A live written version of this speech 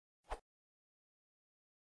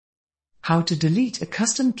How to delete a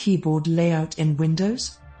custom keyboard layout in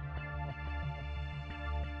Windows?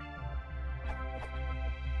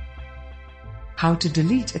 How to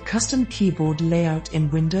delete a custom keyboard layout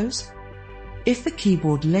in Windows? If the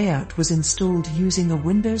keyboard layout was installed using a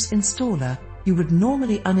Windows installer, you would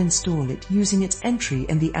normally uninstall it using its entry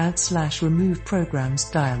in the Add/Remove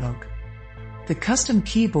Programs dialog. The custom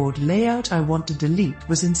keyboard layout I want to delete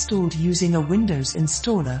was installed using a Windows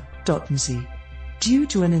installer, .mz. Due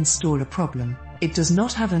to an installer problem, it does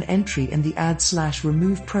not have an entry in the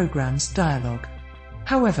Add/Remove Programs dialog.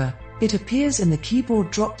 However, it appears in the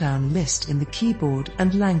keyboard drop-down list in the Keyboard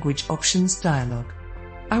and Language Options dialog.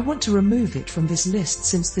 I want to remove it from this list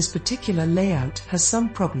since this particular layout has some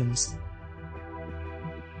problems.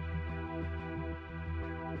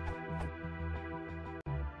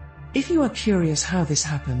 If you are curious how this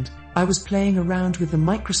happened, I was playing around with the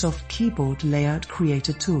Microsoft Keyboard Layout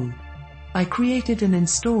Creator tool. I created an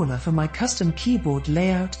installer for my custom keyboard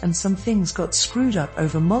layout and some things got screwed up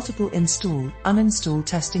over multiple install-uninstall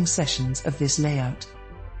testing sessions of this layout.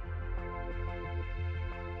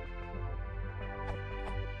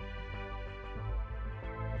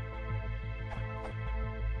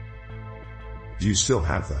 Do you still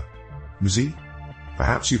have the mz?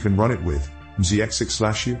 Perhaps you can run it with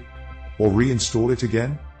mzx/u or reinstall it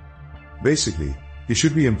again? Basically, it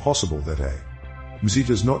should be impossible that a mz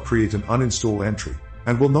does not create an uninstall entry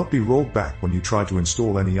and will not be rolled back when you try to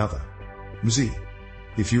install any other mz.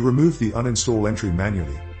 If you remove the uninstall entry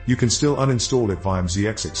manually, you can still uninstall it via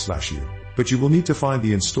mzx/u, but you will need to find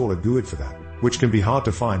the installer GUID for that, which can be hard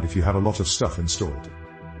to find if you have a lot of stuff installed.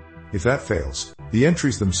 If that fails, the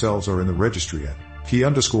entries themselves are in the registry at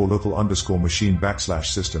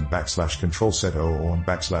key_local_machine/system/control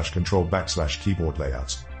set/o/on/control/keyboard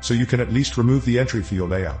layouts, so you can at least remove the entry for your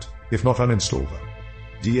layout, if not uninstall the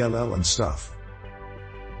DLL and stuff.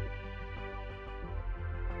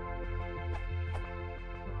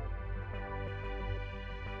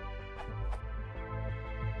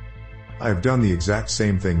 I have done the exact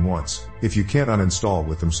same thing once. If you can't uninstall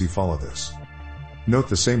with mz, follow this. Note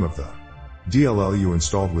the same of the DLL you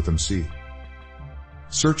installed with mz.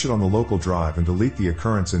 Search it on the local drive and delete the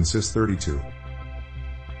occurrence in sys32.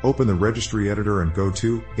 Open the registry editor and go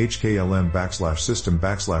to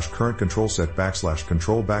hklm/system/current control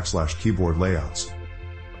set/control/keyboard layouts.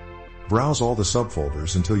 Browse all the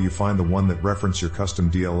subfolders until you find the one that reference your custom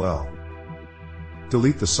DLL.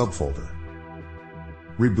 Delete the subfolder.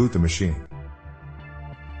 Reboot the machine.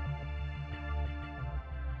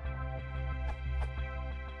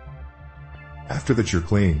 After that you're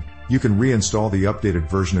clean, you can reinstall the updated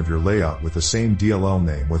version of your layout with the same DLL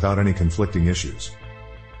name without any conflicting issues.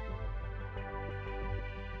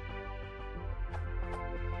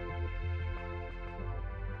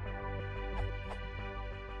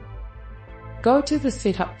 Go to the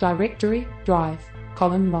Setup directory, Drive,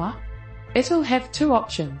 column. It'll have two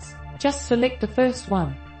options. Just select the first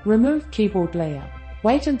one, Remove Keyboard Layout.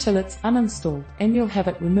 Wait until it's uninstalled and you'll have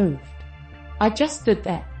it removed. I just did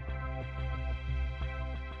that.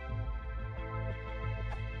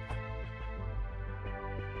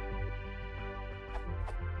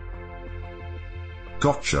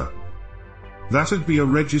 Gotcha. That'd be a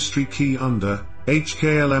registry key under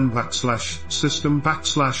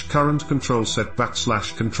hklm/system/current control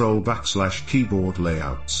set/control/keyboard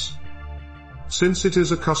layouts. Since it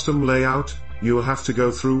is a custom layout, you'll have to go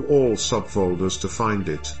through all subfolders to find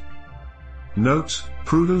it. Note,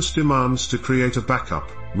 prudence demands to create a backup,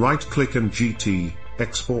 right-click and GT,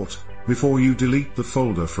 export, before you delete the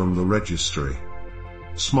folder from the registry.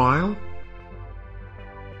 Smile?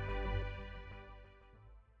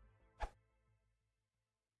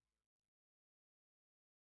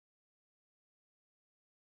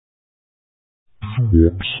 If you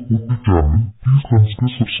want to support the channel, please consider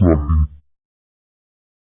subscribing.